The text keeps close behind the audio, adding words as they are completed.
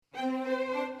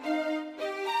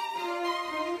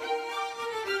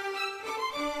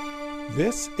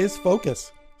This is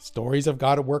Focus, stories of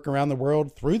God at work around the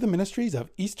world through the ministries of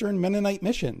Eastern Mennonite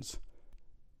Missions.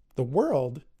 The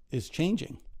world is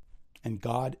changing, and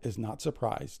God is not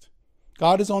surprised.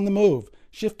 God is on the move,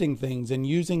 shifting things and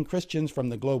using Christians from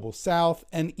the global south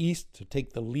and east to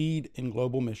take the lead in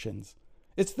global missions.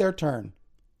 It's their turn,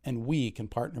 and we can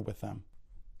partner with them.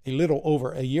 A little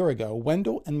over a year ago,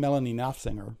 Wendell and Melanie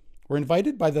Nafziger were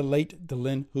invited by the late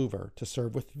DeLynn Hoover to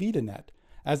serve with VitaNet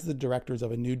as the directors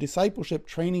of a new discipleship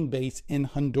training base in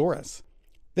Honduras.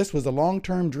 This was a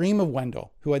long-term dream of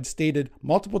Wendell, who had stated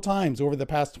multiple times over the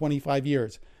past 25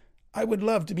 years, "I would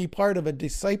love to be part of a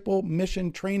disciple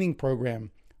mission training program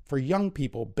for young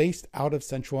people based out of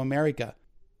Central America."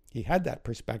 He had that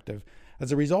perspective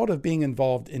as a result of being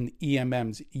involved in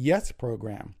EMM's YES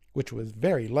program, which was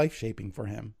very life-shaping for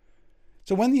him.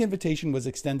 So when the invitation was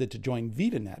extended to join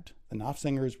VitaNet, the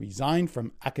Nafzigers resigned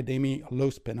from Academia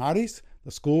Los Pinares, the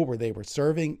school where they were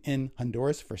serving in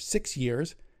Honduras for 6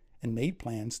 years, and made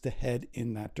plans to head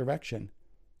in that direction.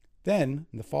 Then,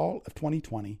 in the fall of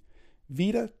 2020,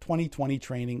 Vita 2020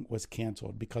 training was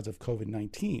canceled because of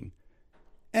COVID-19.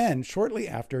 And shortly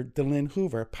after, DeLynn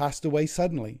Hoover passed away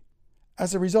suddenly.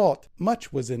 As a result,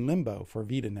 much was in limbo for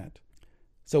VitaNet.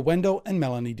 So Wendell and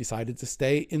Melanie decided to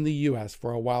stay in the U.S.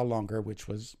 for a while longer, which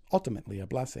was ultimately a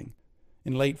blessing.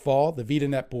 In late fall, the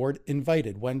VitaNet board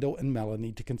invited Wendell and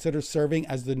Melanie to consider serving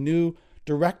as the new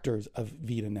directors of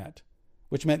VitaNet,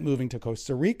 which meant moving to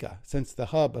Costa Rica, since the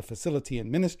hub of facility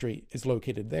and ministry is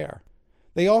located there.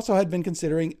 They also had been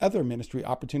considering other ministry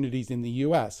opportunities in the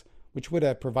U.S., which would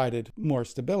have provided more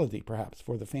stability, perhaps,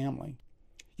 for the family.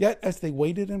 Yet, as they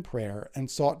waited in prayer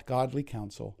and sought godly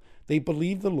counsel, they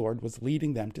believed the Lord was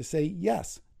leading them to say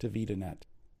yes to VitaNet.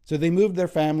 So they moved their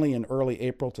family in early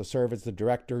April to serve as the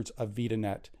directors of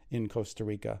VitaNet in Costa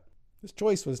Rica. This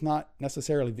choice was not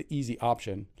necessarily the easy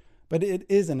option, but it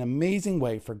is an amazing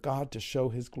way for God to show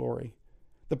His glory.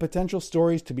 The potential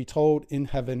stories to be told in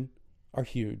heaven are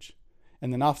huge,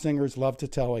 and the Nafzigers love to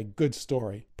tell a good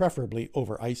story, preferably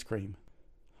over ice cream.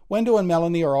 Wendell and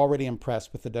Melanie are already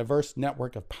impressed with the diverse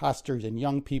network of pastors and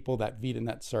young people that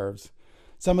VitaNet serves.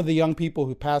 Some of the young people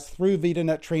who pass through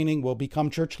VitaNet training will become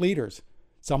church leaders.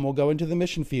 Some will go into the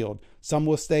mission field, some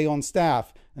will stay on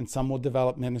staff, and some will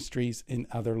develop ministries in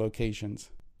other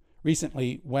locations.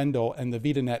 Recently, Wendell and the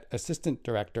VitaNet assistant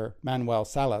director, Manuel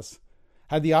Salas,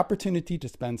 had the opportunity to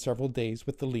spend several days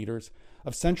with the leaders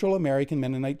of Central American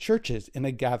Mennonite churches in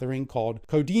a gathering called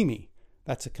CODIMI.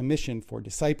 That's a commission for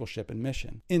discipleship and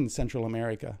mission in Central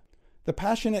America. The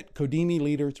passionate CODIMI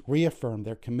leaders reaffirmed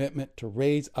their commitment to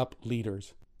raise up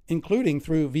leaders, including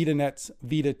through VitaNet's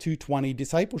Vita 220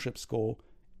 Discipleship School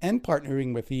and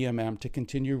partnering with EMM to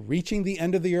continue reaching the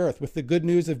end of the earth with the good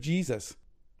news of Jesus.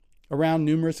 Around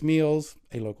numerous meals,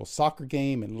 a local soccer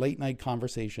game, and late-night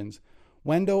conversations,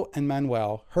 Wendell and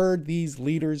Manuel heard these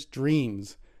leaders'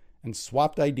 dreams and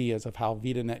swapped ideas of how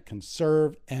VitaNet can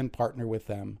serve and partner with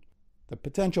them. The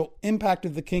potential impact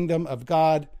of the kingdom of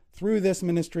God through this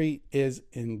ministry is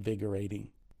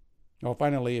invigorating. Well,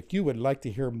 finally, if you would like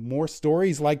to hear more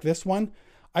stories like this one,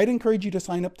 I'd encourage you to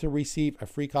sign up to receive a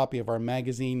free copy of our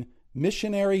magazine,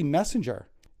 Missionary Messenger.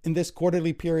 In this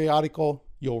quarterly periodical,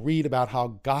 you'll read about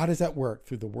how God is at work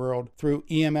through the world through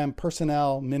EMM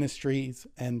personnel, ministries,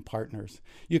 and partners.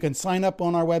 You can sign up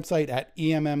on our website at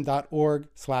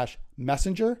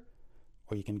emm.org/messenger,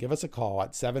 or you can give us a call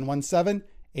at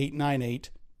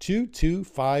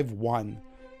 717-898-2251.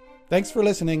 Thanks for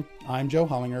listening. I'm Joe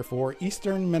Hollinger for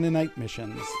Eastern Mennonite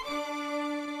Missions.